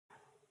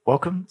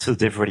Welcome to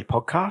the DevReady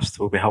podcast.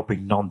 We'll be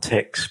helping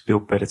non-techs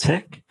build better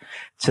tech.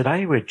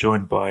 Today, we're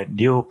joined by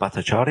Neil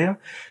Bhattacharya.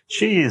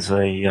 She is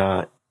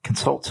a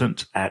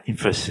consultant at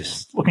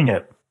Infosys, looking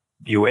at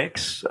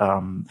UX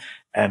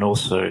and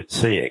also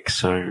CX,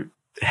 so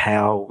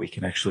how we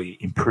can actually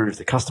improve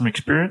the customer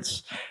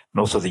experience and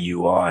also the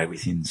UI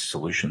within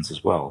solutions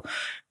as well.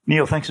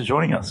 Neil, thanks for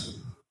joining us.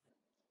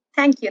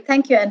 Thank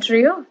you,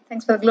 Andrew.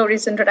 Thanks for the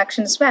glorious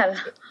introduction as well.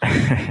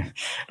 I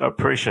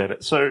appreciate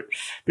it. So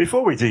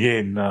before we dig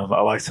in,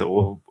 I like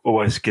to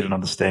always get an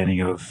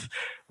understanding of,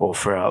 or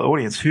for our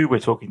audience, who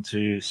we're talking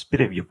to, a bit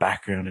of your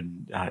background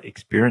and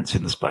experience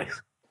in the space.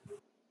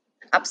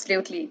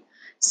 Absolutely.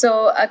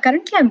 So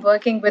currently I'm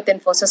working with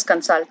Infosys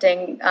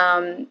Consulting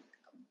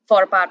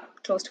for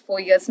about close to 4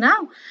 years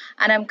now.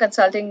 And I'm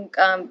consulting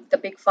the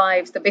Big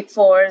Fives, the Big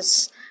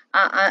Fours,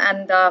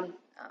 and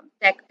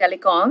tech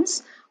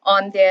telecoms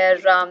on their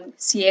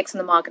CX and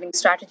the marketing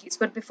strategies.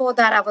 But before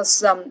that, I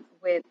was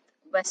with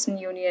Western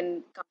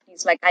Union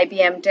companies like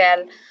IBM,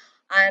 Dell,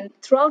 and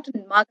throughout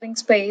the marketing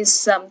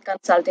space,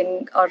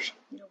 consulting or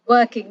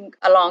working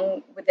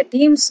along with the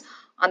teams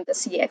on the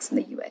CX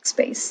and the UX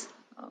space.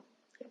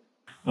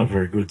 Oh,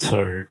 very good.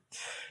 So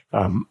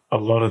a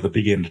lot of the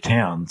big end of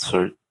town.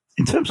 So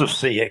in terms of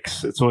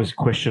CX, it's always a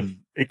question,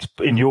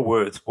 in your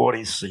words, what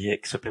is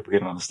CX, so people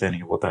get an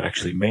understanding of what that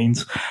actually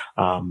means,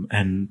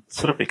 and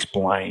sort of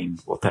explain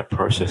what that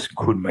process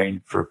could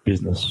mean for a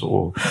business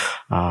or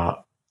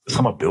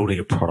someone building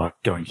a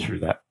product going through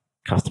that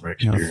customer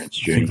experience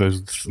journey. I think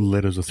those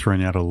letters are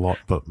thrown out a lot,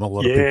 but a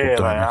lot of people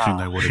don't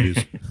actually know what it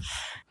is.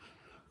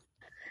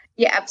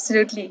 Yeah,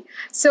 absolutely.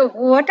 So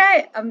what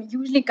I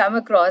usually come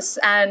across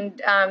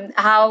and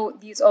how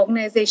these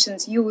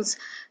organizations use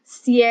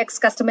CX,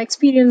 customer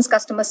experience,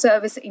 customer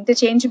service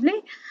interchangeably,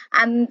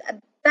 and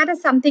that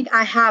is something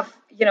I have,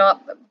 a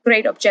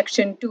great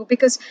objection to,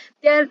 because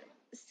they're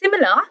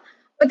similar,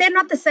 but they're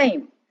not the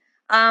same.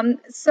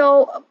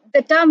 So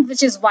the term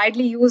which is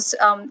widely used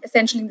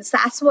essentially in the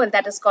SaaS world,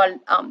 that is called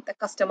the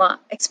customer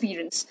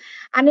experience.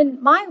 And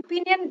in my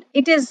opinion,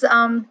 it is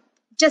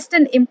just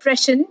an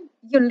impression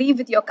you leave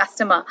with your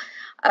customer,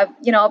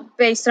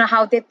 based on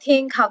how they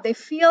think, how they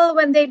feel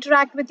when they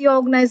interact with your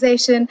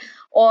organization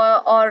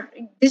or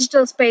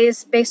digital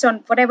space, based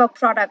on whatever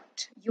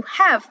product you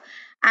have.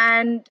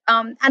 And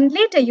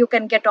later you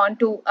can get on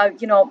to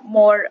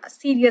more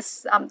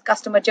serious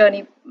customer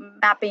journey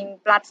mapping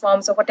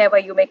platforms or whatever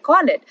you may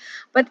call it.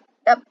 But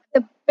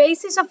the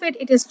basis of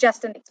it is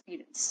just an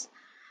experience.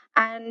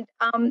 And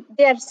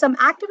there are some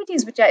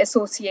activities which are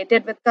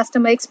associated with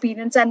customer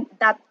experience, and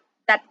that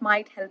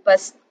might help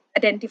us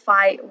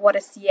identify what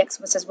is CX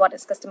versus what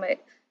is customer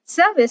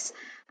service.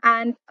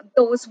 And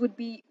those would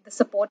be the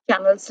support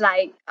channels,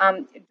 like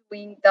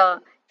doing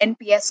the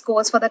NPS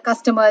scores for the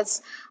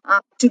customers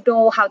to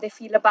know how they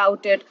feel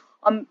about it,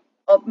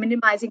 or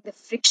minimizing the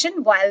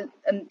friction while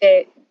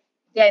they're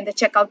in the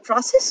checkout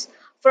process.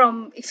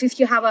 From if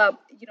you have a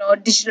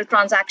digital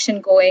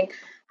transaction going,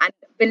 and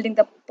building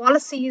the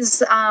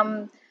policies,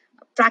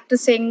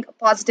 practicing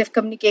positive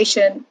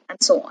communication, and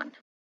so on.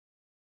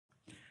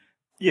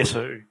 Yeah,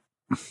 so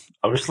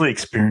obviously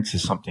experience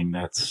is something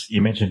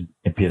you mentioned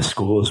NPS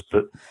scores,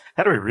 but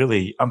how do we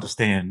really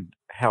understand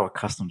how a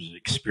customer is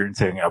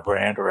experiencing our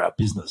brand or our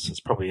business? It's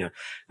probably a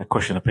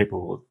question that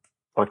people would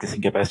like to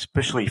think about,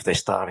 especially if they're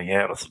starting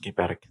out or thinking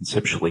about it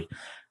conceptually.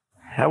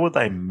 How would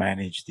they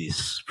manage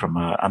this from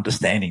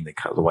understanding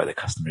the way the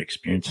customer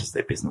experiences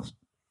their business?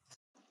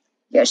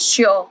 Yeah,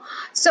 sure.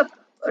 So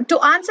to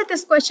answer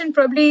this question,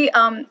 probably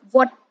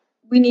what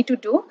we need to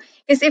do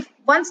is, if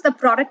once the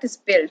product is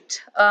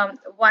built,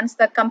 once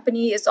the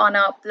company is on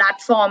a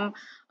platform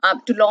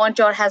to launch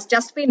or has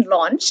just been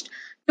launched,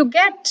 to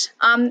get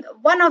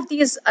one of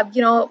these,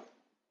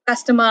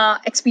 customer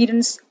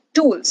experience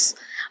tools,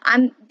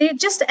 and they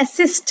just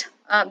assist.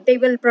 They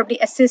will probably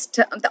assist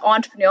the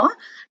entrepreneur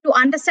to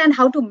understand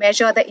how to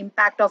measure the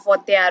impact of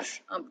what they are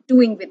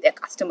doing with their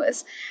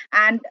customers.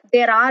 And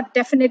there are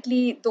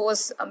definitely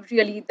those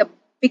really the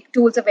big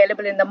tools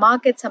available in the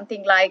market,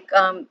 something like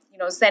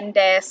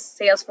Zendesk,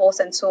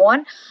 Salesforce, and so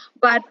on.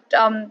 But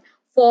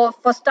for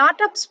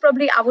startups,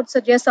 probably I would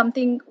suggest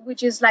something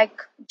which is like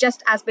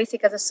just as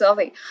basic as a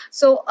survey.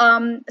 So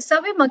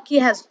SurveyMonkey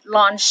has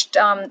launched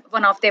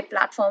one of their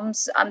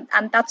platforms,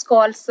 and that's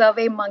called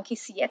SurveyMonkey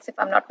CX, if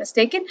I'm not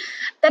mistaken.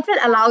 That will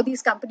allow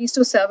these companies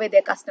to survey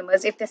their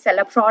customers. If they sell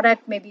a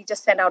product, maybe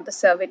just send out the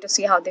survey to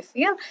see how they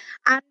feel.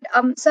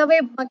 And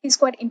SurveyMonkey is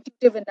quite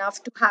intuitive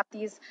enough to have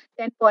these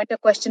 10-pointer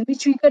questions,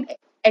 which we could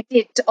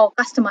edit or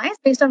customize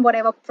based on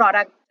whatever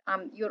product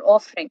you're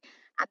offering,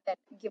 and then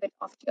give it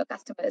off to your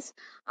customers.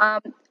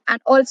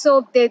 And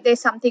also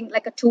there's something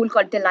like a tool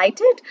called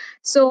Delighted.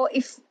 So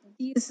if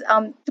these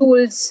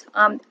tools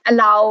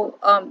allow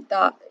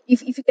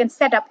if you can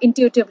set up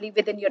intuitively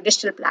within your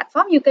digital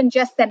platform, you can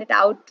just send it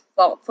out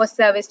for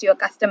service to your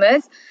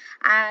customers,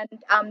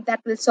 and that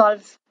will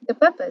solve the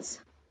purpose.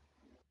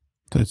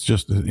 It's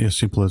just as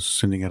simple as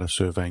sending out a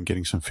survey and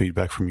getting some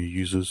feedback from your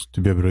users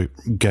to be able to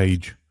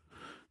gauge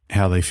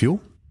how they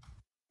feel.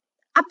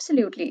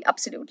 Absolutely,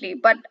 absolutely.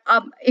 But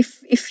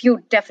if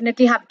you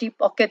definitely have deep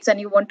pockets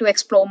and you want to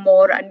explore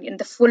more and in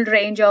the full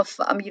range of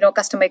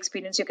customer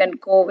experience, you can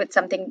go with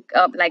something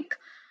like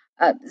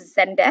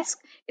Zendesk.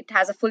 It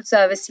has a full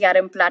service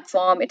CRM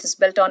platform. It is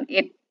built on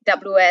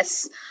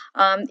AWS.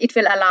 It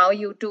will allow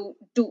you to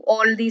do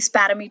all these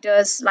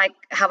parameters, like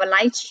have a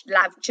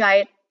live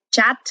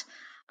chat,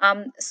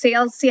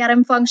 sales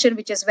CRM function,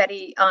 which is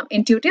very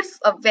intuitive,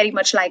 very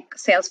much like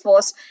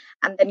Salesforce.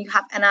 And then you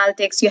have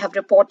analytics, you have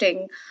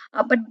reporting,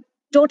 but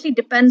totally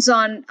depends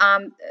on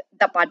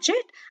the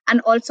budget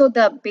and also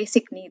the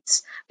basic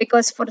needs.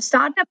 Because for a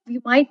startup,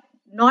 you might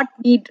not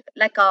need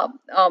like a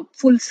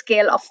full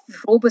scale of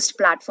robust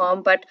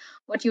platform, but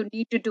what you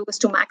need to do is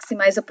to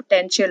maximize the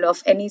potential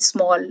of any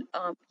small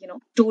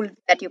tool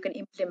that you can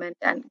implement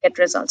and get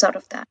results out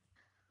of that.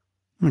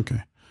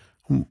 Okay.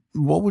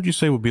 What would you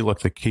say would be like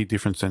the key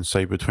difference then,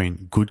 say,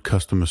 between good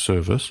customer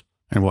service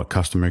and what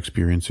customer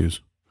experience is?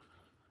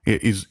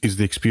 Is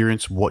the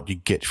experience what you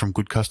get from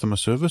good customer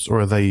service, or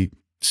are they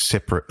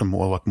separate and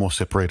more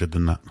separated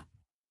than that?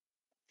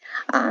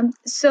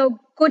 So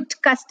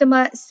good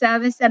customer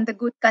service and the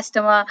good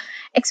customer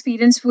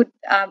experience would,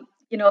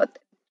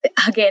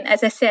 again,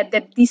 as I said,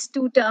 that these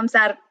two terms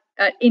are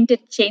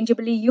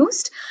interchangeably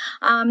used.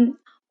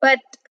 But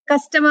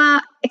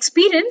customer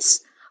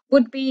experience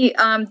would be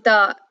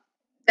the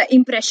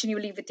impression you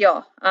leave with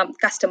your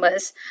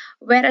customers,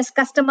 whereas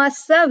customer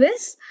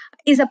service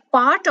is a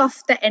part of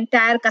the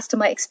entire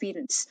customer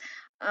experience.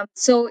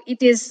 So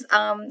it is,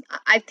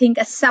 I think,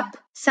 a sub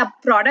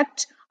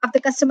product of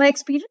the customer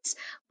experience,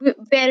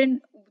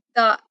 wherein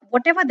the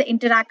whatever the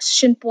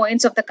interaction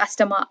points of the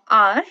customer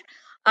are,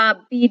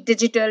 be it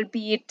digital,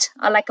 be it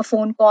like a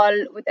phone call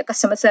with a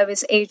customer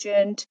service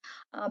agent,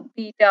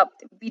 be it a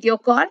video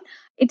call,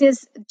 it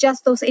is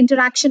just those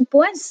interaction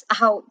points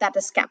how that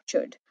is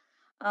captured.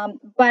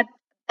 But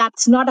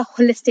that's not a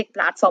holistic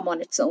platform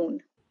on its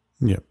own.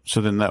 Yeah. So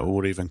then that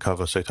would even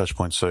cover, say, touch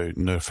points, so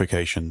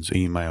notifications,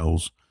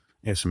 emails,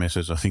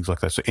 SMSs, or things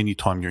like that. So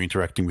anytime you're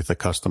interacting with a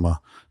customer,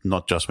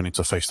 not just when it's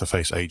a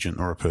face-to-face agent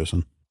or a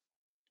person.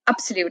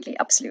 Absolutely,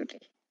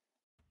 absolutely.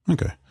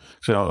 Okay.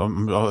 So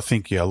I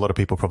think, a lot of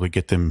people probably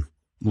get them,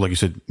 like you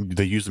said,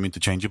 they use them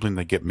interchangeably and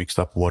they get mixed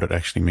up what it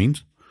actually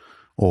means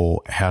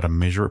or how to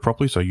measure it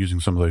properly. So using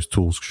some of those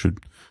tools should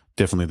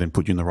definitely then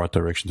put you in the right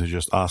direction to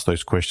just ask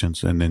those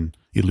questions and then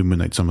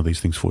illuminate some of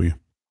these things for you.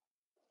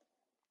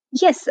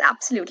 Yes,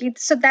 absolutely.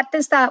 So that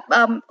is the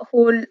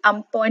whole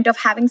point of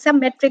having some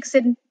metrics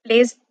in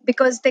place,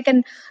 because they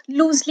can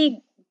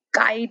loosely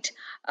guide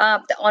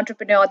the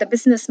entrepreneur, the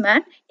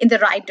businessman, in the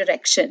right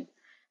direction.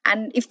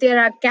 And if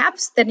there are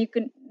gaps, then you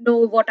can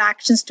know what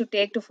actions to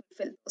take to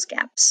fulfill those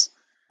gaps.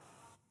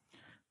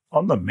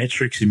 On the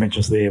metrics you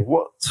mentioned there,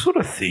 what sort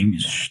of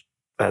things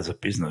as a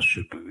business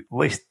should we, at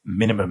least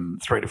minimum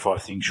 3 to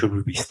 5 things, should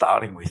we be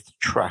starting with to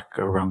track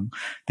around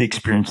the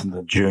experience and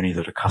the journey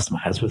that a customer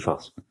has with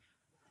us?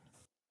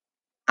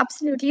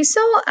 Absolutely.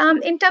 So,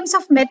 in terms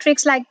of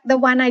metrics, like the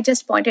one I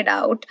just pointed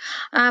out,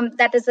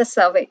 that is a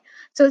survey.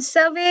 So,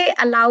 survey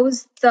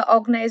allows the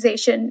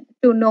organization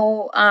to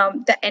know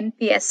the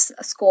NPS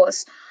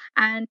scores,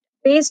 and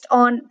based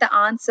on the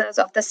answers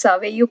of the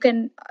survey, you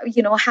can,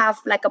 have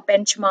like a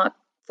benchmark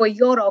for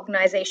your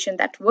organization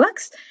that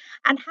works,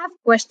 and have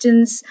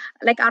questions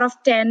like out of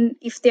 10.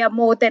 If they are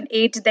more than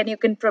 8, then you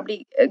can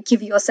probably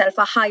give yourself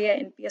a higher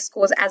NPS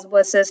scores, as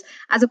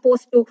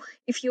opposed to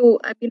if you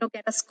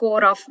get a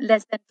score of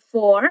less than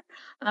 4,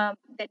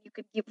 then you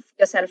could give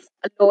yourself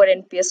a lower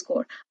NPS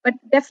score. But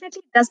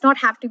definitely does not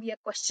have to be a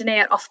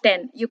questionnaire of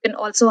 10. You can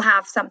also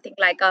have something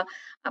like a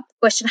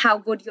question how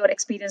good your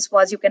experience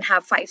was. You can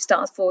have 5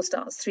 stars, 4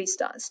 stars, 3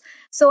 stars.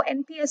 So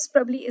NPS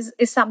probably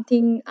is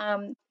something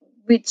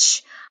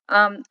which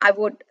I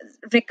would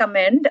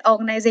recommend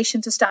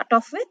organization to start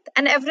off with.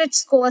 An average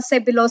score, say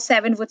below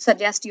 7, would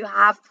suggest you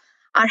are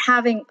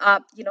having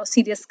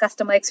serious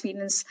customer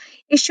experience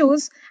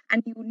issues,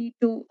 and you need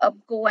to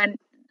go and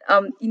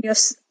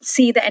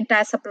see the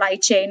entire supply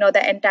chain or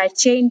the entire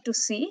chain to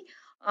see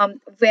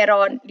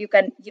whereon you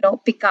can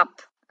pick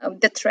up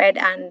the thread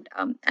and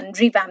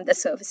revamp the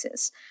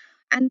services.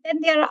 And then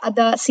there are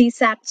other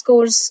CSAT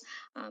scores,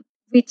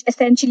 which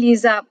essentially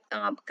is a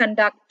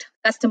conduct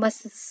customer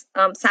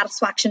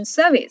satisfaction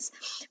surveys,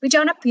 which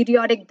on a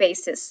periodic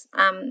basis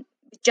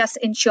just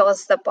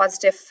ensures the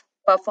positive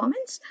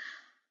performance.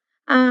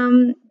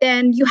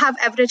 Then you have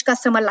average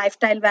customer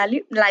lifetime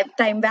value.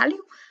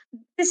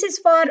 This is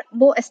for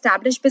more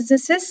established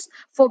businesses,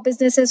 for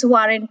businesses who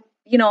are in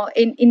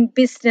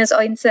business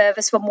or in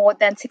service for more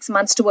than 6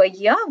 months to a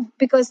year,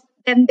 because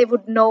then they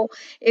would know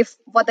if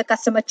what the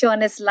customer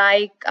churn is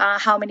like,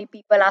 how many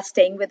people are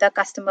staying with the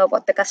customer,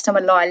 what the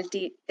customer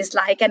loyalty is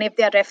like, and if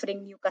they are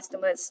referring new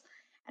customers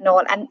and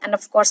all. And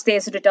of course,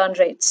 there's return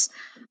rates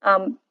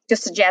to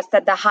suggest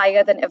that the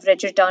higher than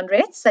average return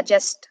rates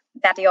suggest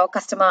that your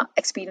customer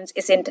experience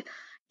isn't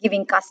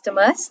giving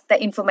customers the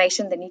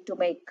information they need to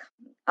make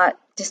a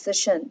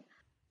decision.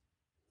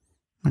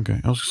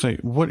 Okay. I was going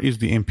to say, what is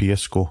the NPS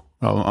score?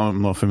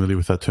 I'm not familiar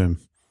with that term.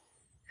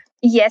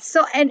 Yes,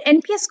 so an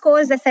NPS score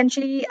is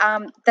essentially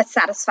the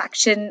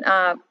satisfaction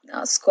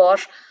score.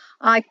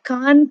 I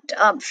can't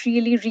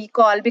really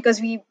recall because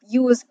we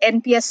use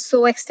NPS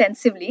so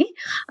extensively.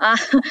 Uh,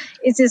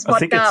 it is I what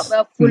think the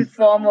it's. full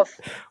form of.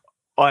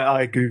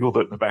 I googled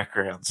it in the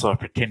background, so I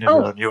pretended that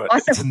Oh, I knew it.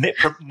 It's awesome.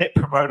 a net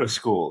promoter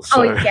score. Oh,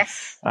 So,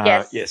 yes,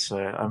 yes. yes,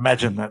 I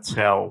imagine that's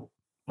how,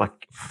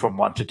 like, from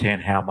 1 to 10,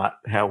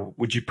 how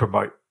would you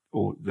promote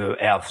or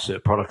our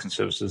products and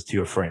services to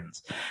your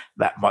friends?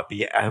 That might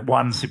be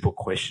one simple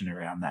question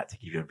around that to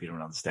give you a bit of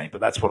an understanding. But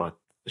that's what I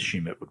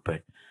assume it would be.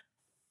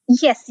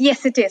 Yes,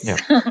 yes, it is. Yeah.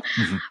 Perfect.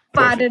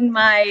 Pardon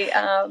my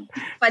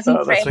fuzzy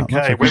That's brain. Oh, that's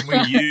okay. okay. When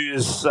we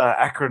use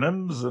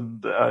acronyms,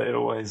 and it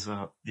always,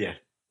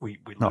 we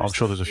No, I'm lose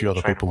sure there's a few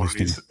other train of people what it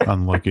listening, is.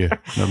 unlike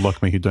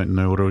like me, who don't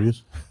know what it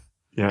is.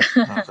 Yeah.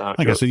 No,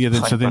 Okay, so same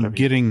boat then over here.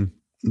 getting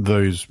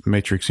those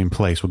metrics in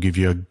place will give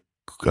you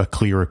a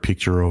clearer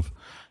picture of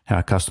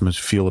how customers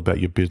feel about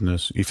your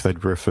business, if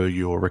they'd refer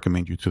you or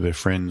recommend you to their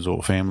friends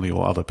or family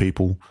or other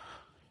people.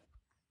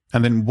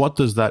 And then what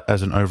does that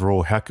as an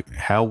overall,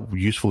 how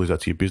useful is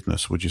that to your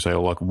business, would you say?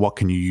 Or like, what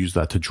can you use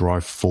that to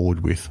drive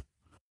forward with?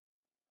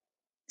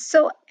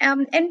 So,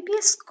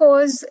 NPS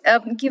scores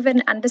give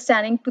an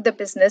understanding to the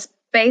business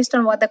based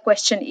on what the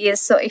question is.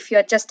 So, if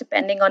you're just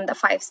depending on the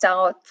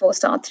 5-star,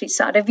 4-star,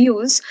 3-star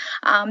reviews,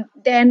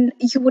 then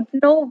you would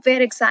know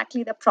where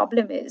exactly the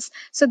problem is.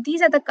 So,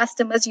 these are the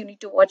customers you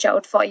need to watch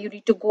out for. You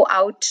need to go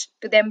out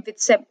to them with,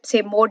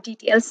 say more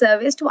detailed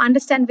surveys to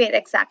understand where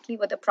exactly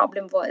what the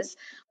problem was.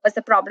 Was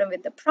the problem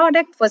with the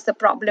product? Was the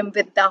problem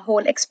with the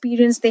whole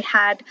experience they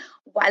had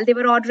while they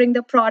were ordering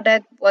the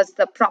product? Was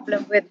the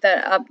problem with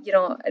the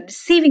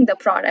receiving the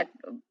product?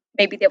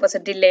 Maybe there was a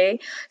delay.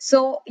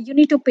 So you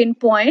need to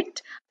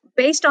pinpoint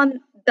based on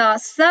the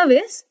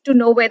service to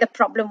know where the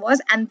problem was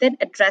and then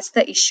address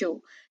the issue.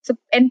 So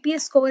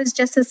NPS score is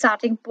just a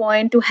starting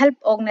point to help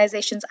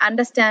organizations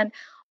understand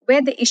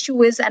where the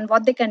issue is and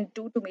what they can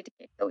do to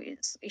mitigate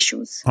those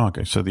issues. Oh,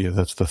 okay, so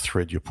that's the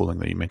thread you're pulling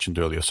that you mentioned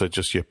earlier. So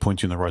just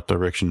point in the right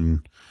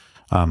direction.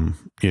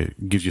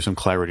 Gives you some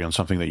clarity on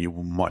something that you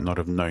might not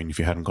have known if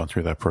you hadn't gone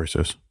through that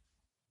process.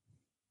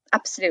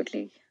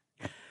 Absolutely.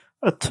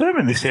 A term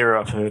in this area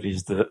I've heard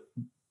is the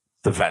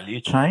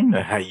value chain,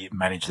 how you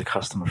manage the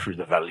customer through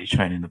the value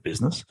chain in the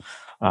business.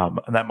 And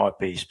that might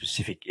be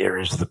specific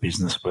areas of the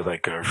business where they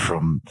go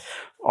from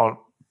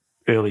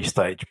early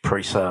stage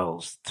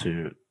pre-sales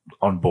to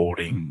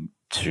onboarding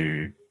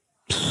to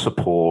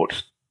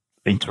support,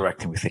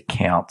 interacting with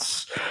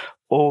accounts.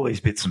 All these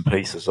bits and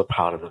pieces are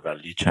part of the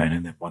value chain,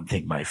 and then one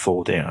thing may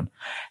fall down.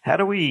 How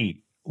do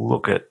we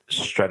look at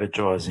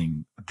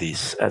strategizing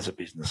this as a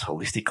business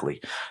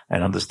holistically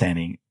and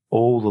understanding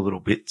all the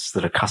little bits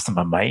that a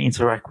customer may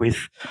interact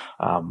with?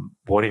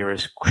 What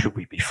areas should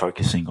we be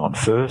focusing on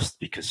first?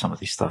 Because some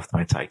of this stuff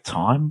may take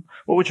time.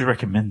 What would you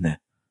recommend there?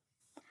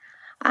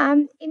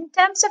 In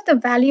terms of the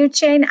value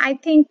chain, I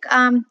think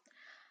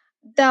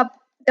the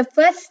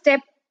first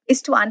step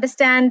is to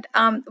understand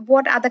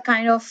what are the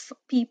kind of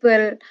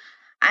people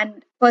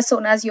and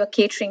personas you're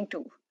catering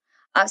to.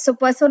 So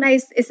persona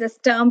is a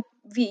term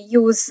we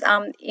use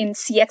in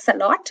CX a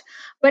lot,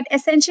 but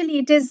essentially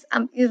it is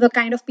the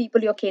kind of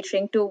people you're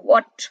catering to,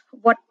 what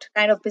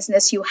kind of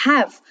business you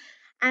have,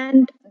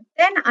 and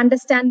then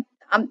understand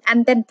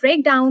and then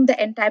break down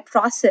the entire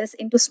process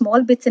into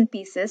small bits and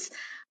pieces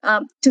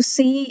to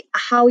see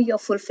how you're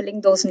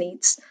fulfilling those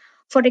needs.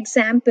 For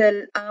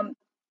example,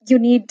 you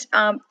need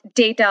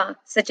data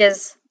such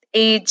as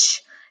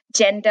age,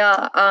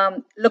 gender,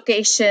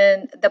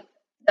 location, the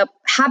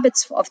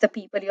habits of the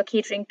people you're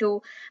catering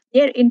to,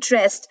 their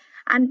interest,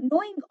 and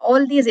knowing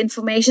all these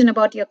information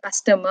about your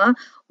customer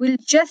will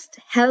just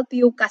help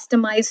you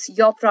customize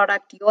your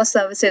product, your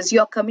services,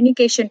 your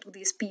communication to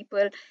these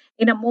people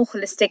in a more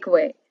holistic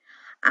way.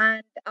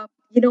 And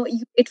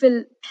it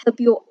will help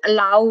you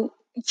allow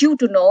you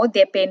to know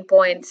their pain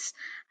points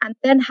and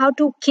then how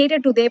to cater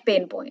to their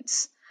pain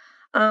points,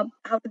 how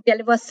to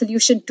deliver a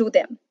solution to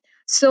them.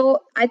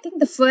 So I think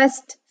the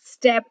first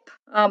step,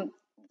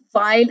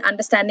 while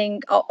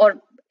understanding,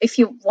 or if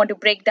you want to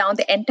break down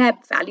the entire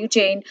value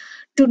chain,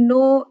 to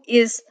know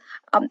is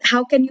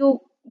how can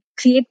you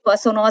create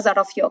personas out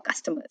of your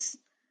customers.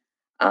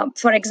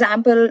 For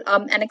example,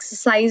 an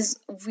exercise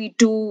we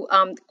do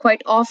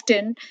quite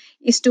often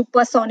is to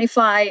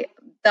personify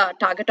the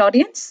target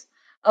audience.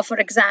 For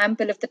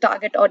example, if the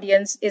target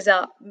audience is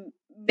a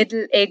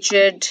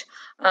middle-aged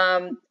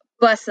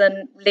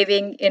person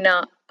living in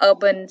a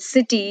urban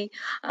city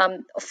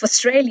of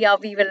Australia,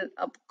 we will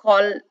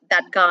call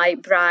that guy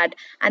Brad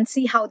and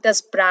see how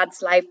does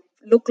Brad's life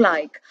look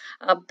like.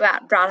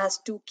 Brad has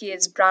 2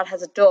 kids. Brad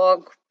has a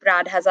dog.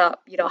 Brad has a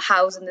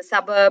house in the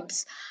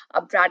suburbs.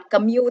 Brad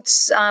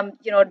commutes,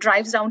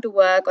 drives down to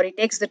work, or he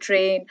takes the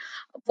train.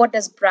 What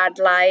does Brad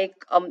like?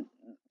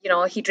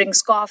 He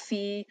drinks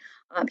coffee.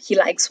 He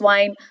likes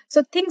wine.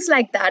 So things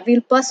like that.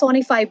 We'll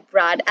personify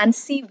Brad and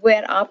see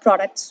where our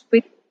products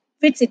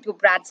fits into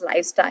Brad's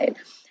lifestyle.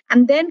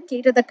 And then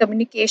cater the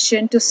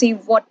communication to see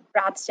what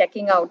Brad's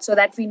checking out so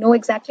that we know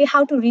exactly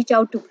how to reach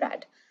out to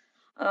Brad.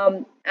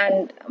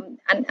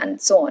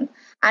 and so on.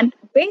 And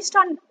based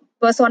on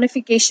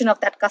personification of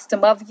that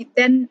customer,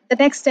 then the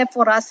next step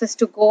for us is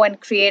to go and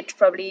create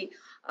probably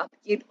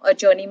a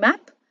journey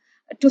map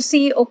to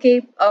see,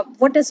 okay,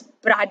 what does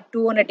Brad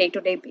do on a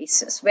day-to-day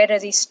basis? Where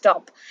does he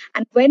stop?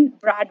 And when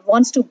Brad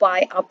wants to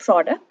buy our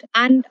product,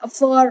 and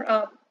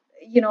for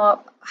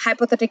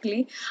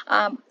hypothetically,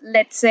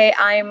 let's say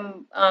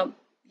I'm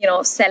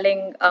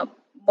selling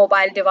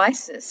mobile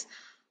devices,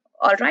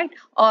 all right,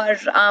 or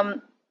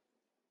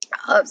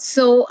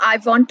so I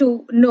want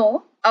to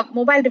know a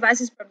mobile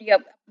device is probably a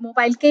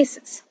mobile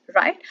cases,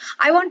 right?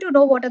 I want to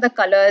know what are the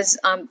colors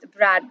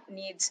Brad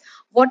needs,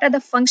 what are the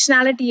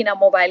functionality in a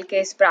mobile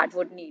case Brad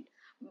would need.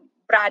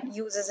 Brad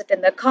uses it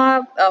in the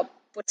car,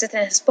 puts it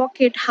in his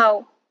pocket.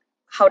 How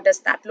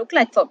does that look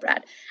like for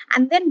Brad?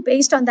 And then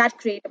based on that,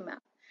 create a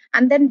map.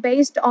 And then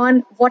based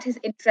on what his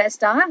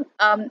interests are,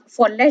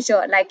 for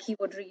leisure, like he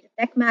would read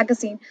a tech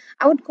magazine,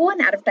 I would go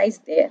and advertise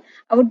there.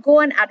 I would go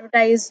and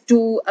advertise,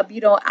 do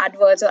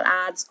adverts or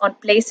ads on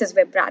places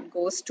where Brad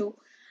goes to,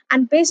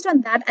 and based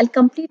on that, I'll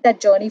complete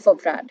that journey for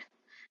Brad.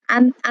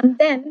 And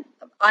then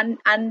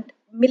and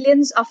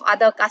millions of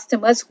other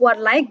customers who are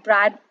like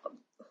Brad,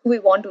 who we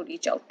want to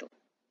reach out to.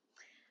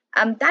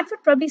 That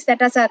would probably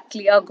set us a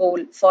clear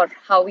goal for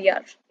how we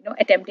are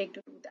attempting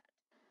to do that.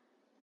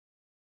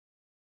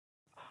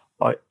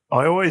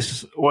 I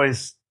always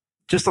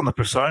just on the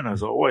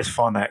personas, I always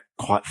find that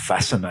quite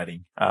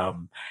fascinating.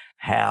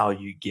 How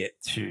you get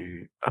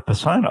to a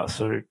persona.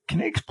 So,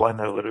 can you explain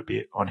that a little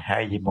bit on how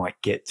you might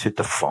get to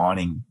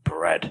defining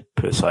Brad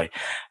per se?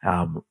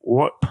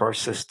 What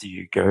process do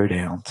you go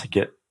down to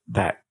get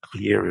that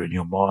clear in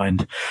your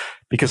mind?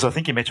 Because I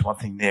think you mentioned one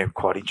thing there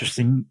quite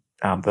interesting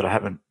that I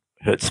haven't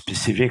heard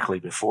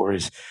specifically before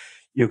is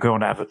you're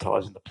going to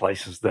advertise in the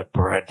places that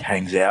Brad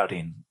hangs out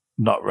in,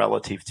 not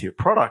relative to your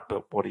product,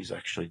 but what he's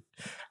actually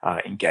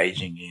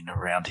engaging in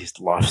around his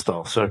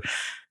lifestyle. So,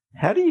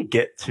 how do you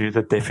get to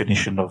the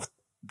definition of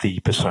the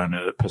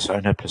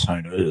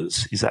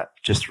personas? Is that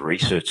just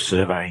research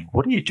surveying?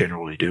 What do you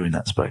generally do in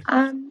that space?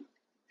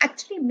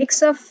 Actually,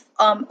 mix of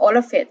all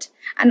of it,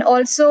 and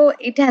also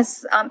it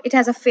has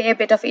a fair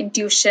bit of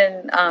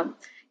intuition,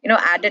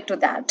 added to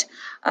that.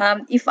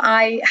 If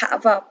I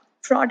have a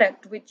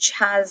product which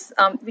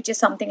is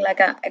something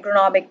like a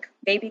agronomic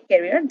baby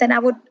carrier, then I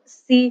would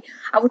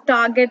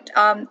target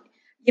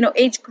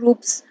age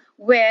groups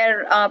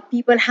where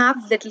people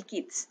have little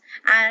kids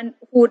and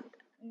would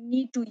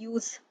need to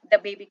use the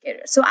baby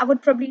carrier. So I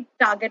would probably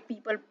target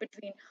people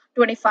between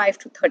 25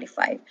 to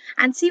 35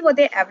 and see what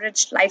their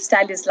average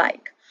lifestyle is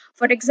like.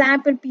 For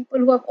example, people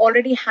who have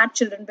already had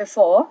children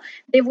before,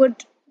 they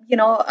would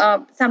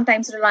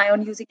sometimes rely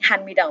on using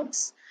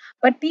hand-me-downs.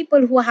 But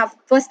people who have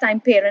first-time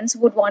parents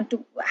would want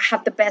to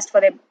have the best for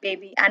their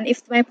baby. And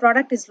if my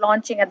product is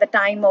launching at the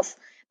time of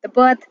the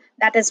birth,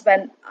 that is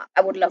when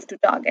I would love to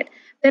target.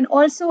 Then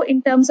also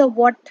in terms of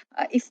what,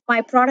 if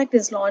my product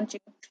is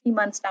launching 3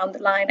 months down the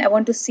line, I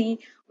want to see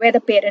where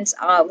the parents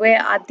are,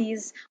 where are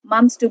these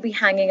moms to be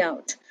hanging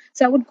out.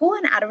 So I would go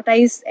and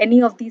advertise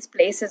any of these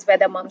places where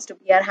the moms to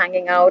be are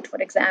hanging out. For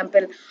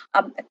example,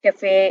 a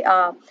cafe,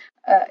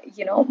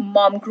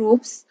 mom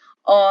groups,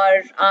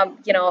 or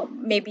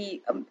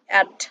maybe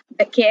at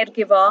the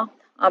caregiver,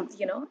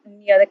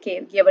 near the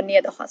caregiver,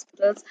 near the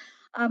hospitals.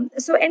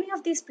 So any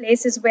of these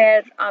places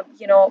where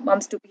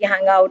moms to be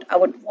hang out, I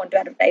would want to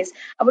advertise.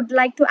 I would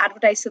like to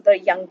advertise to the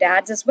young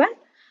dads as well.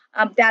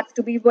 Dads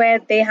to be where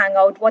they hang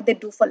out, what they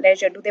do for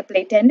leisure. Do they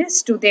play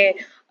tennis? Do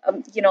they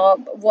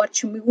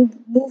watch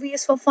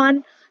movies for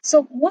fun?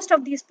 So most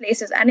of these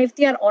places, and if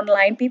they are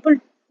online, people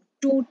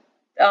do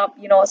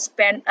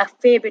spend a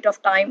fair bit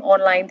of time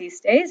online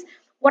these days.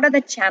 What are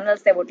the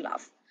channels they would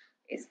love?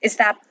 Is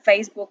that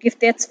Facebook? If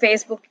that's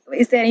Facebook,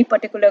 is there any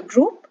particular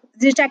group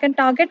which I can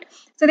target?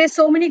 So there's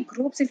so many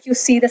groups. If you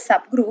see the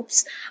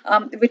subgroups,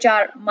 which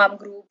are mom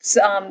groups,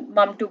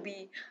 mom to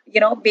be,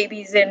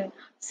 babies in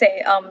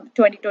say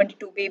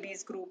 2022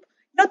 babies group,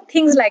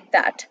 things like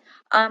that.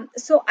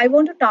 So I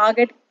want to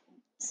target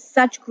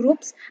such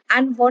groups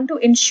and want to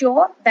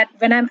ensure that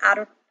when I'm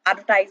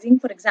advertising,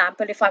 for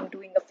example, if I'm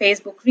doing a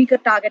Facebook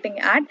retargeting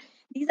ad,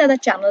 these are the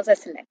channels I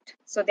select.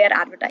 So they're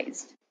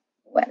advertised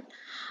well.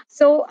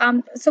 So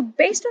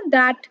based on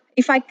that,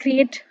 if I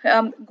create,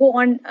 go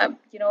on,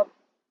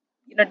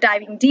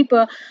 diving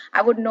deeper,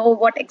 I would know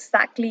what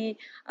exactly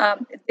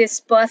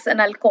this person,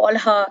 I'll call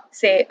her,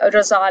 say,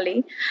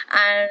 Rosalie,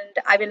 and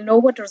I will know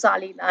what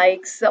Rosalie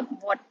likes,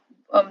 what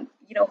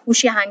who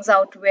she hangs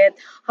out with,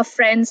 her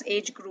friends'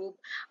 age group.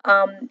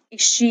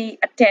 Is she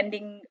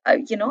attending?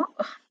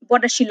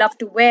 What does she love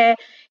to wear?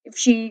 If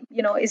she,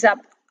 is a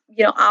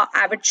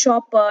avid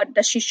shopper,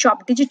 does she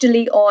shop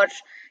digitally, or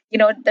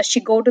does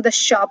she go to the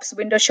shops,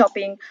 window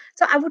shopping?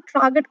 So I would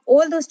target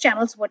all those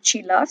channels, what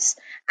she loves,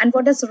 and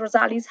what does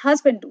Rosalie's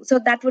husband do? So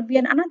that would be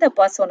another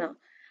persona,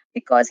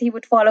 because he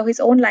would follow his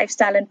own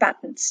lifestyle and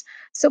patterns.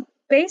 So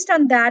based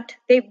on that,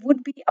 there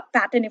would be a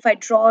pattern. If I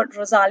draw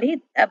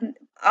Rosalie,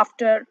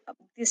 after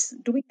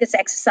doing this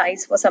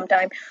exercise for some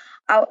time,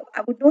 I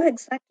would know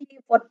exactly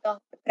what the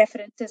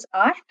preferences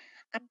are,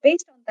 And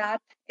based on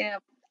that,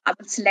 I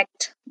will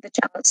select the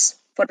channels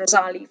for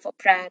Rosali, for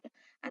Brad,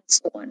 and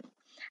so on.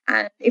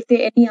 And if there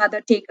are any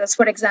other takers,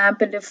 for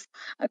example, if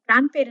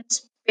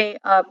grandparents play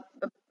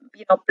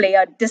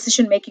a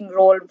decision-making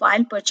role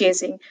while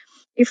purchasing,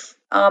 if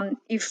an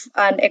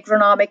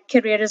agronomic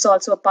career is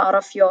also a part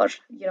of your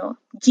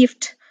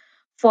gift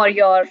for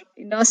your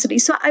nursery,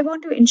 so I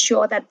want to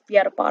ensure that we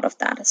are a part of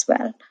that as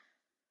well.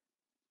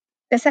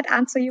 Does that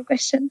answer your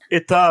question?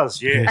 It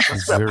does, yeah. Yes, So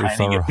it's it's about very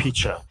painting a thorough.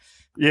 picture.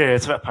 Yeah,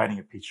 it's about painting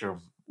a picture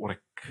of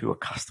who a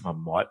customer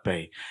might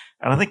be.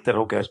 And I think that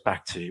all goes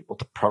back to what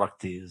the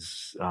product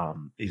is.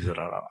 Is it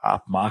an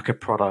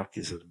upmarket product?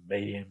 Is it a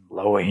medium,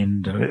 lower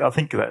end? And I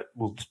think that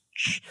will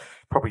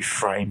probably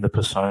frame the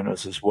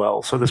personas as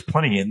well. So there's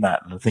plenty in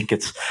that. And I think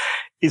is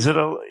it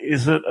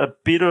a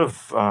bit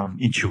of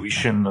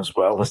intuition as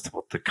well as to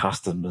what the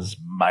customers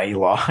may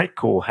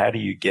like, or how do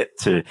you get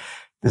to?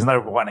 There's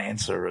no one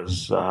answer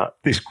as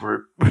this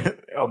group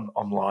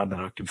online that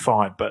I can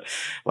find, but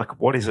like,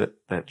 what is it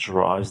that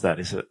drives that?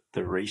 Is it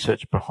the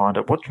research behind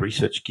it? What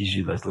research gives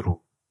you those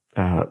little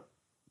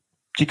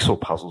jigsaw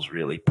puzzles,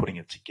 really putting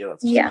it together?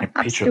 It's Yeah, a picture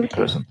of the absolutely.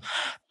 person.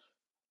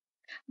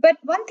 But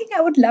one thing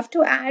I would love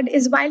to add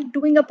is while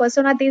doing a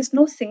persona, there's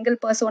no single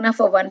persona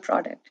for one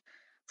product.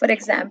 For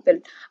example,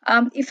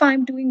 if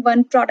I'm doing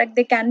one product,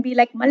 there can be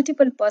like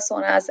multiple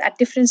personas at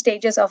different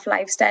stages of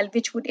lifestyle,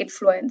 which would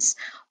influence.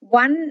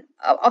 One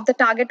of the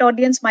target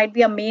audience might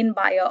be a main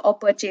buyer or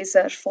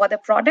purchaser for the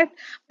product,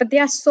 but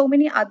there are so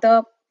many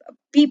other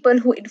people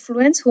who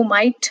influence who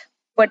might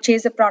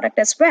purchase the product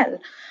as well.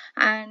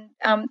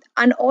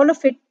 And all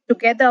of it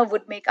together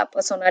would make a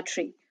persona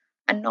tree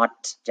and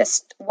not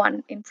just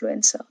one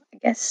influencer, I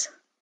guess.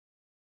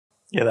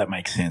 Yeah, that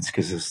makes sense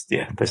because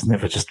there's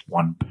never just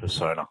one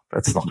persona.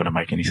 That's not going to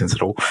make any sense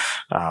at all.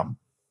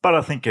 But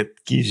I think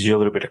it gives you a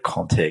little bit of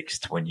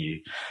context when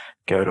you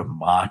go to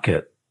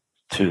market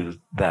to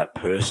that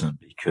person,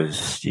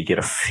 because you get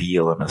a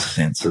feel and a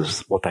sense of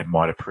what they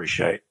might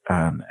appreciate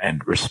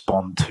and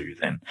respond to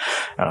then.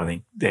 And I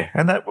think,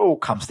 and that all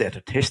comes down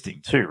to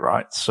testing too,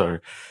 right? So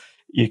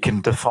you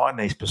can define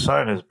these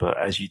personas, but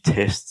as you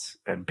test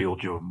and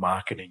build your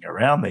marketing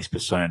around these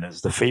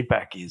personas, the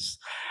feedback is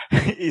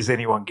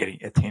anyone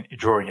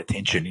drawing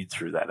attention in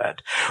through that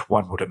ad?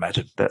 One would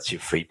imagine that's your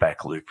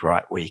feedback loop,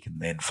 right, where you can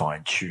then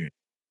fine tune.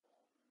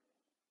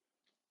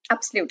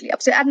 Absolutely.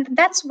 And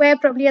that's where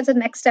probably as a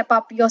next step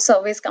up, your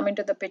surveys come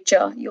into the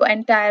picture, your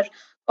entire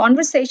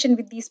conversation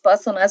with these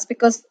personas,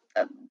 because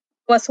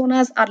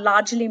personas are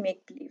largely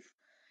make believe.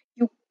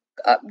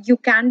 You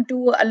can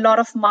do a lot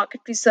of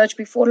market research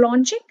before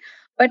launching,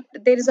 but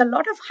there is a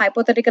lot of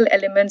hypothetical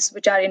elements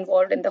which are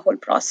involved in the whole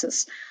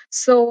process.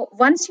 So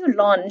once you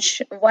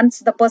launch, once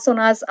the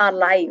personas are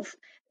live,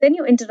 then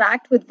you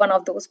interact with one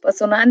of those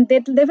persona, and they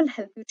will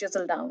help you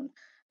chisel down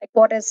like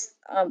what is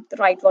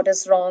right, what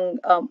is wrong,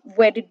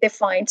 where did they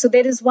find. So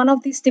there is one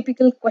of these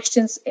typical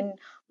questions in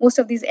most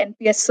of these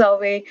NPS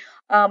survey,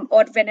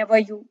 or whenever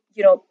you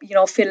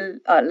fill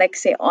like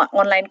say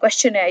online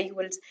questionnaire, you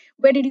will,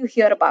 where did you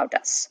hear about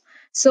us?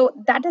 So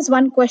that is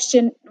one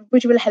question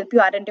which will help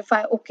you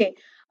identify, okay,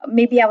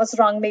 maybe I was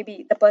wrong,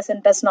 maybe the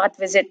person does not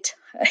visit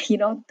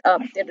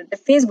the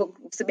Facebook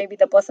group, so maybe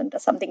the person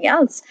does something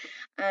else.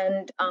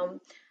 And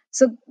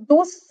so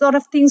those sort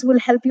of things will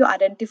help you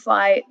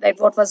identify like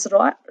what was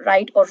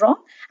right or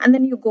wrong, and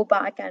then you go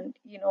back and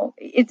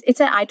it's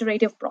an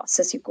iterative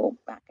process. You go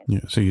back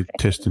and So you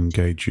test and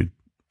gauge, you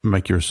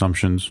make your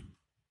assumptions,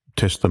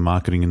 test the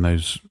marketing in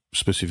those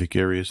specific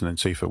areas, and then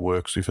see if it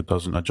works. If it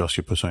doesn't, adjust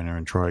your persona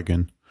and try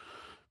again,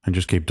 and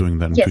just keep doing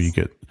that until you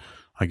get,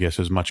 I guess,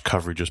 as much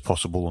coverage as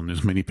possible on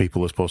as many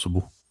people as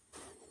possible.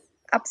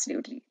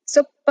 Absolutely.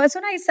 So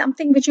persona is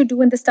something which you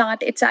do in the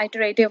start. It's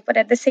iterative, but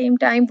at the same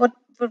time, what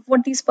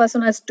these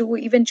personas do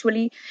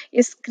eventually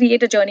is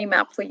create a journey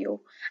map for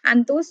you.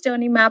 And those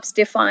journey maps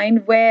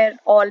define where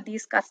all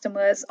these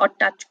customers or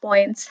touch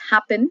points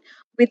happen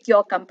with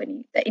your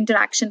company, the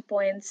interaction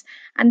points.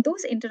 And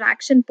those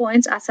interaction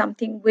points are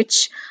something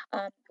which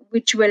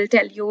will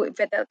tell you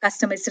whether a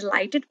customer is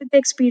delighted with the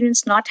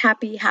experience, not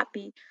happy,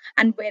 happy,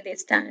 and where they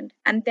stand.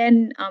 And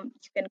then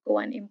you can go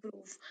and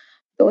improve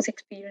those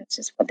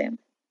experiences for them.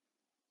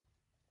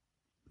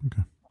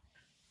 Okay.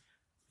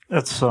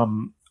 That's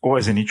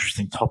always an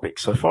interesting topic.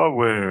 So if I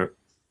were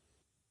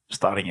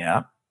starting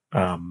out,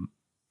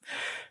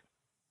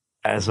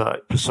 as a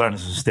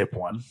personas is step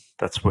one,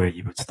 that's where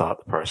you would start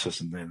the process,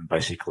 and then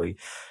basically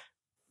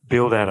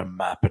build out a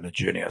map and a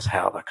journey as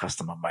how the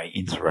customer may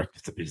interact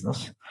with the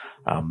business.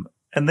 And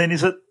then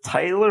is it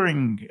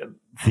tailoring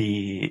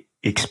the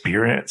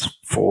experience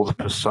for the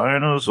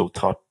personas or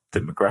type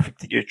demographic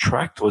that you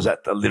attract, or is that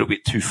a little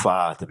bit too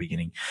far at the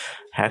beginning?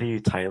 How do you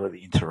tailor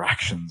the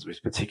interactions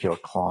with particular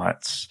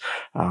clients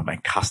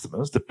and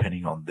customers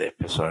depending on their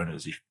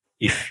personas?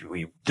 If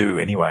we do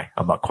anyway,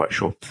 I'm not quite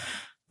sure.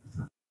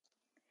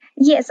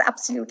 Yes,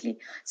 absolutely.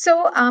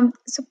 So,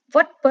 so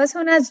what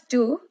personas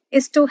do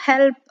is to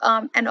help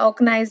an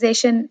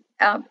organization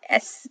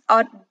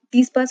or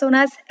these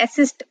personas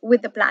assist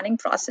with the planning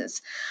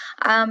process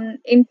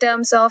in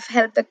terms of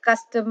help the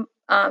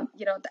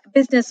the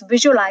business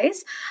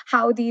visualize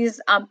how these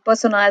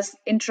personas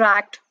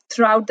interact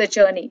throughout the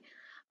journey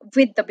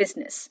with the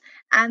business.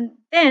 And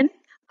then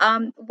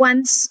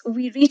once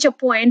we reach a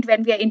point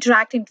when we are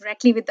interacting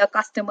directly with the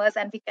customers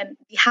and we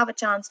have a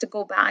chance to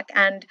go back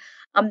and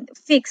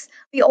fix,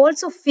 we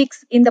also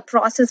fix in the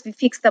process, we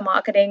fix the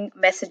marketing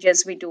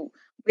messages we do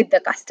with the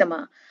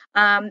customer.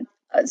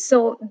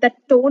 So the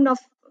tone of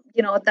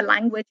the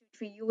language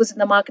we use in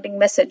the marketing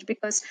message,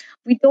 because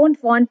we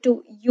don't want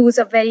to use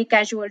a very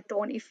casual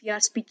tone if we are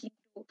speaking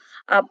to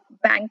a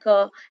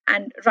banker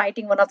and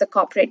writing one of the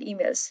corporate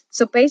emails.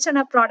 So based on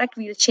our product,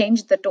 we'll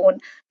change the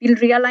tone. We'll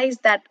realize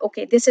that,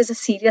 okay, this is a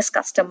serious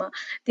customer.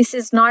 This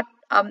is not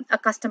a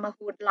customer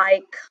who would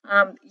like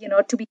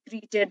to be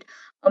greeted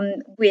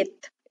with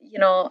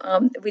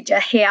with your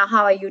hair,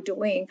 how are you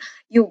doing?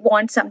 You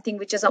want something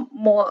which is a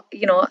more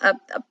a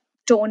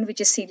tone which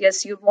is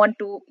serious. You want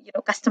to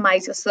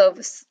customize your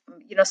service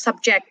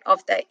subject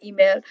of the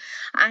email.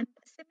 And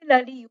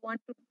similarly, you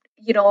want to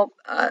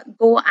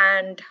go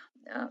and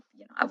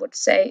I would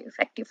say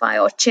rectify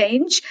or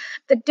change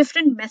the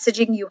different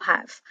messaging you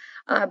have.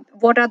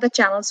 What are the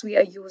channels we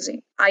are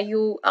using? Are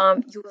you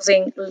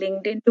using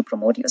LinkedIn to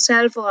promote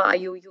yourself, or are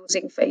you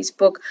using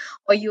Facebook,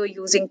 or you're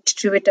using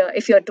Twitter?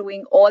 If you're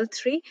doing all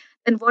three,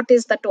 then what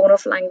is the tone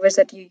of language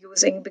that you're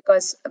using?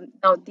 Because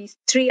now these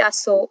three are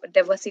so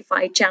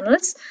diversified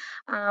channels.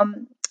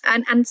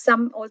 And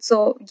some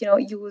also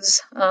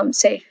use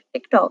say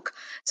TikTok.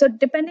 So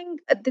depending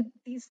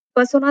these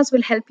personas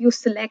will help you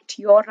select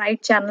your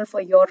right channel for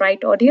your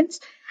right audience,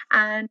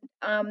 and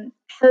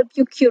help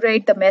you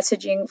curate the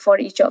messaging for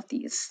each of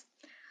these.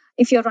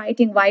 If you're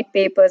writing white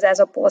papers as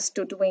opposed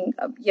to doing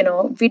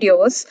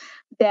videos,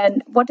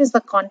 then what is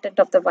the content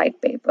of the white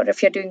paper?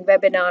 If you're doing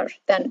webinar,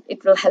 then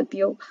it will help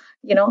you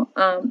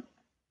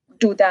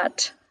do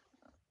that.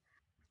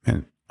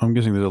 And I'm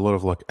guessing there's a lot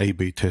of like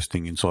A/B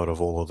testing inside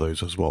of all of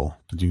those as well.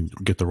 Did you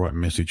get the right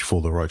message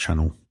for the right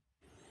channel?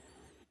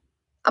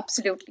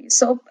 Absolutely.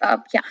 So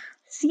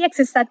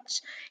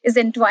CX is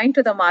entwined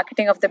to the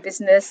marketing of the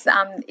business.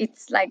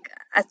 It's like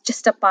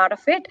just a part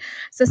of it.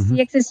 So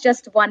CX is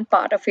just one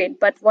part of it,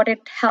 but what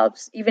it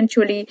helps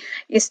eventually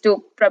is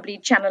to probably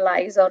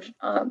channelize or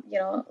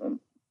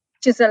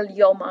chisel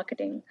your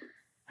marketing.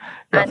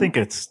 I think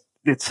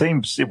it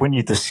seems when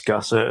you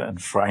discuss it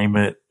and frame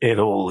it, it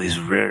all is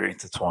very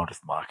intertwined with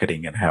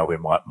marketing and how we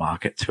might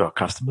market to our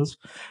customers.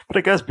 But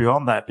it goes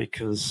beyond that,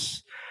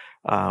 because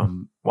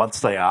once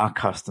they are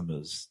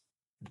customers,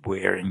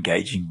 we're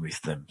engaging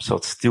with them. So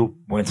it's still,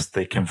 once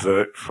they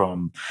convert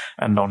from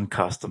a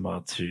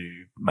non-customer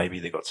to maybe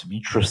they got some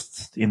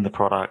interest in the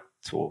product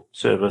or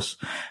service,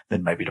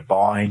 then maybe to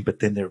buying, but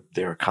then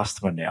they're a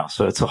customer now.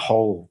 So it's a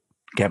whole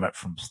gamut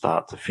from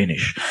start to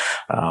finish,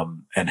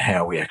 and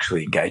how we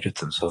actually engage with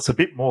them. So it's a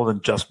bit more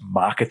than just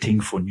marketing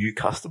for new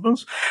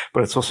customers,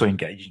 but it's also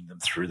engaging them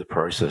through the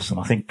process. And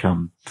I think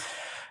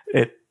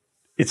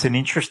it's an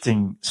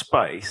interesting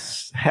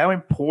space. How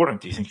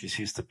important do you think this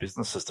is to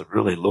businesses to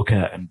really look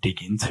at and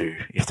dig into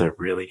if they're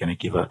really going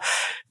to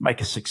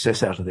make a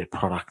success out of their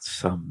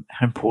products?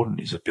 How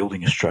important is it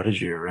building a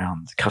strategy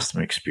around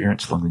customer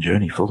experience along the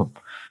journey for them?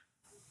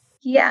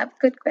 Yeah,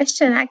 good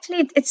question.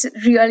 Actually, it's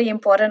really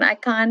important. I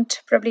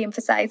can't probably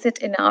emphasize it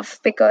enough,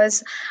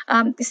 because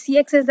the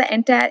CX is the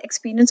entire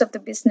experience of the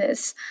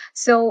business.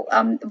 So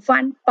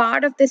one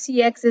part of the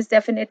CX is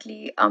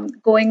definitely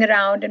going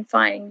around and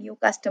finding new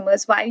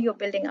customers while you're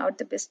building out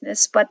the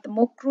business. But the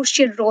more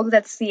crucial role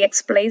that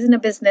CX plays in a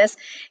business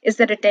is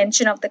the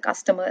retention of the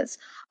customers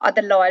or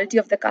the loyalty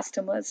of the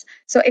customers.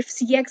 So if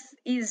CX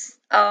is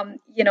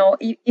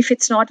if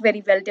it's not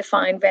very well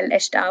defined, well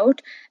etched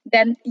out,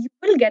 then you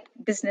will get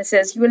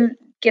businesses. You will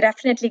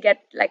definitely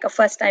get like a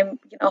first time,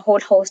 whole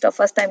host of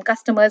first time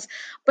customers,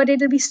 but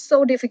it'll be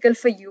so difficult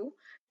for you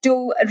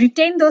to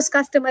retain those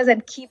customers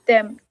and keep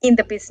them in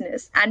the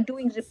business and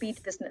doing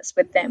repeat business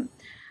with them,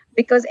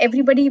 because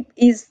everybody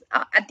is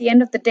at the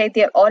end of the day,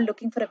 they're all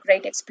looking for a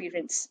great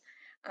experience.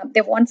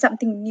 They want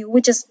something new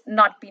which has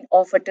not been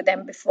offered to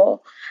them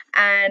before,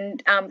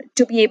 and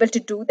to be able to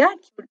do that,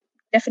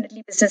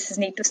 definitely businesses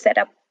need to set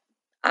up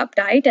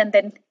tight and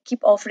then keep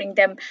offering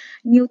them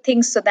new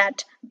things so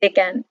that they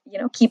can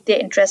keep their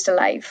interest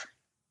alive.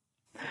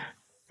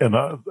 And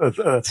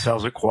that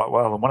sells it quite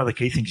well. And one of the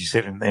key things you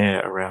said in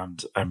there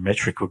around a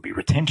metric would be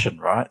retention,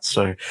 right?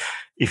 So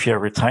if you're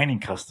retaining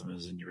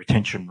customers and your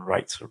retention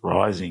rates are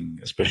rising,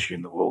 especially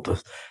in the world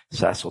of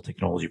SaaS or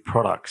technology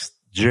products,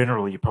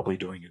 generally you're probably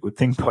doing a good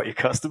thing by your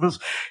customers.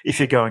 If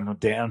you're going on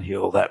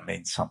downhill, that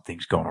means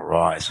something's gone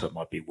awry. So it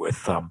might be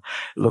worth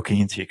looking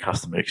into your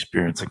customer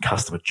experience and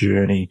customer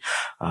journey,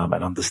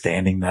 and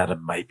understanding that,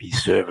 and maybe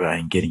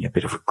surveying, getting a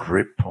bit of a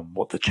grip on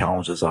what the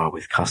challenges are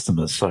with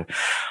customers. So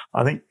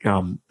I think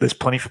there's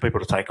plenty for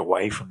people to take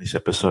away from this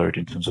episode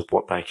in terms of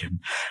what they can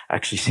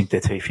actually sink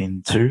their teeth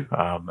into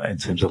in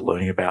terms of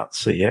learning about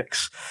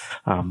CX.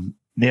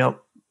 Now,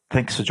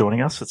 thanks for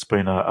joining us. It's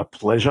been a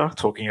pleasure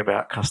talking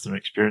about customer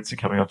experience and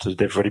coming onto the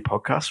Dev Ready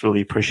podcast.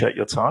 Really appreciate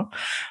your time.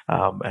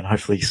 And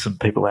hopefully some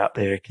people out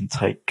there can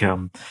take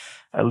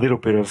a little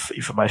bit of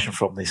information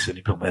from this and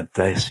implement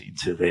this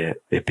into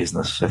their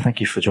business. So thank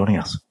you for joining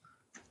us.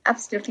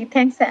 Absolutely.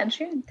 Thanks,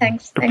 Andrew.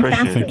 Thanks, Appreciate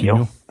Anthony.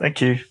 it.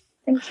 Thank you.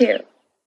 Thank you.